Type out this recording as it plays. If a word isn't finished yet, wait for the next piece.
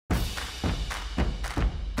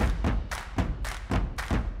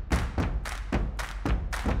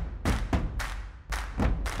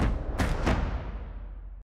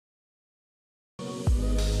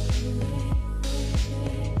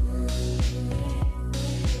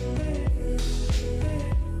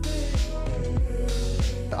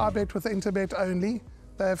I bet with Interbet only.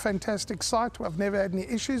 They're a fantastic site. I've never had any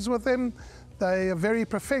issues with them. They are very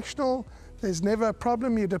professional. There's never a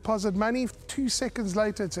problem. You deposit money, 2 seconds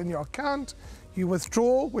later it's in your account. You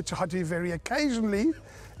withdraw, which I do very occasionally,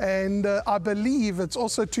 and I believe it's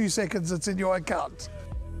also 2 seconds it's in your account.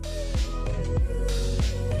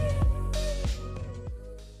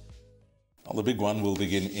 Well, the big one will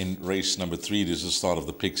begin in race number 3. This is the start of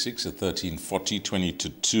the pick 6 at 13:40,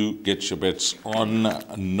 20-2. Get your bets on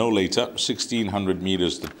no later. 1,600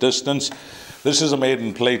 meters the distance. This is a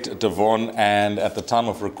maiden plate, Devon, and at the time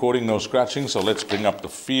of recording, no scratching. So let's bring up the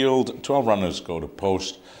field. 12 runners go to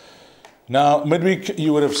post. Now, midweek,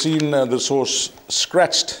 you would have seen this horse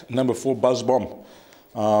scratched, number 4, Buzz Bomb.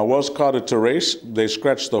 Was carded to race. They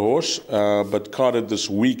scratched the horse, but carded this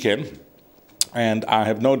weekend. And I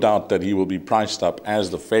have no doubt that he will be priced up as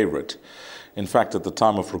the favorite. In fact, at the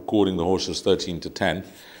time of recording, the horse is 13-10.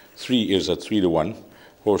 3 is at 3-1.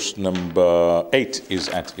 Horse number 8 is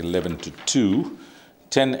at 11-2.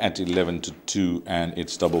 10 at 11-2, and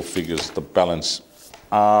it's double figures, the balance.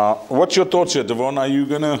 What's your thoughts here, Devon? Are you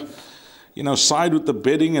going to, side with the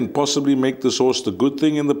betting and possibly make this horse the good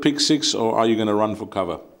thing in the pick 6, or are you going to run for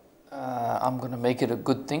cover? I'm going to make it a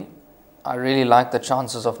good thing. I really like the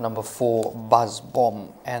chances of number 4, Buzz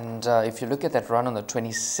Bomb. And if you look at that run on the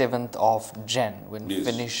 27th of Jan, when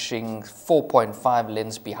finishing 4.5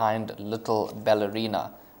 lengths behind Little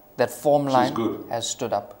Ballerina, that form line has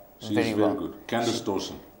stood up very well. Good. Candice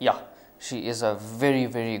Dawson. Yeah, she is a very,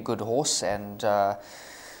 very good horse. And,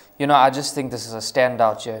 I just think this is a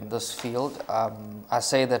standout here in this field. I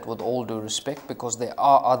say that with all due respect because there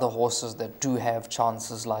are other horses that do have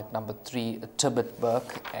chances, like number 3, Tibbet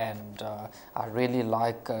Burke, and I really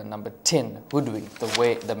like number 10, Hoodwink.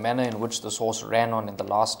 The manner in which this horse ran on in the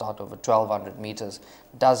last start over 1,200 meters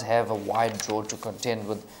does have a wide draw to contend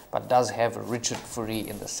with, but does have Richard Fourie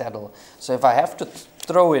in the saddle. So if I have to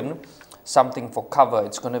throw in something for cover,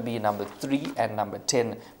 it's going to be number 3 and number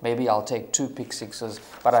 10. Maybe I'll take 2 pick 6s,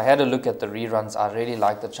 but I had a look at the reruns. I really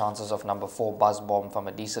like the chances of number 4, Buzz Bomb, from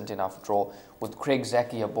a decent enough draw with Craig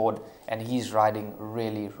Zaki aboard, and he's riding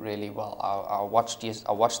really, really well. I watched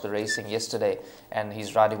the racing yesterday, and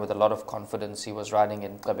he's riding with a lot of confidence. He was riding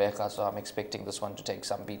in Quebec, so I'm expecting this one to take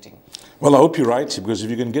some beating. Well, I hope you're right, because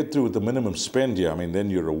if you can get through with the minimum spend here,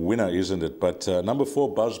 then you're a winner, isn't it? But number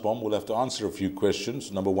 4, Buzz Bomb, will have to answer a few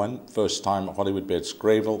questions. Number 1, first time Hollywoodbets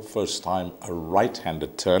Greyville, first time a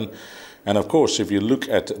right-handed turn. And of course, if you look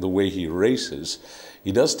at the way he races,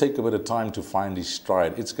 he does take a bit of time to find his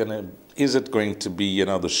stride. Is it going to be,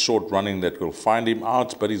 the short running that will find him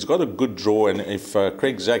out? But he's got a good draw, and if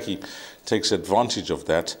Craig Zaki takes advantage of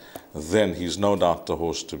that, then he's no doubt the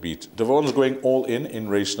horse to beat. Devon's going all in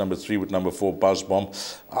race number 3 with number 4, Buzz Bomb.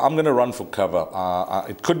 I'm going to run for cover.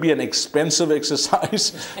 It could be an expensive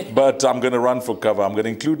exercise, but I'm going to run for cover. I'm going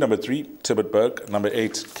to include number 3, Tibbet Burke, number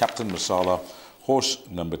 8, Captain Masala, horse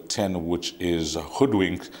number 10, which is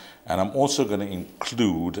Hoodwink, and I'm also going to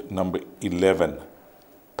include number 11,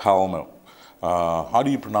 Palmo. How do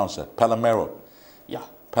you pronounce that? Palomero? Yeah.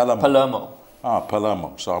 Palermo.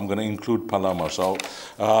 Palermo. So I'm going to include Palermo. So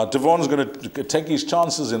Devon's going to take his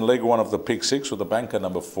chances in leg 1 of the pick 6 with the banker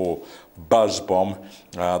number 4, Buzz Bomb.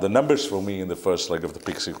 The numbers for me in the first leg of the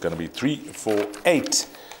pick 6 are going to be 3, 4, 8,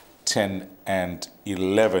 10, and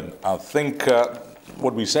 11. I think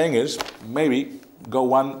what we're saying is maybe go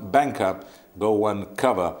 1 banker, go 1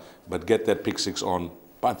 cover, but get that pick 6 on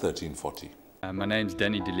by 13:40. My name's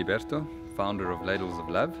Danny Diliberto, founder of Ladles of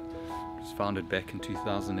Love. It was founded back in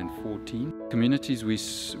 2014. Communities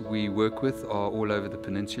we work with are all over the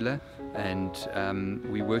peninsula, and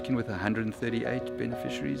we're working with 138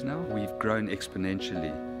 beneficiaries now. We've grown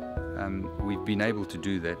exponentially. We've been able to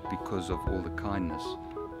do that because of all the kindness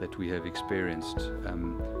that we have experienced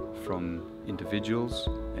from individuals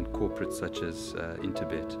and corporates such as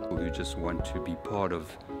Interbet, who just want to be part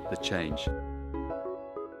of the change.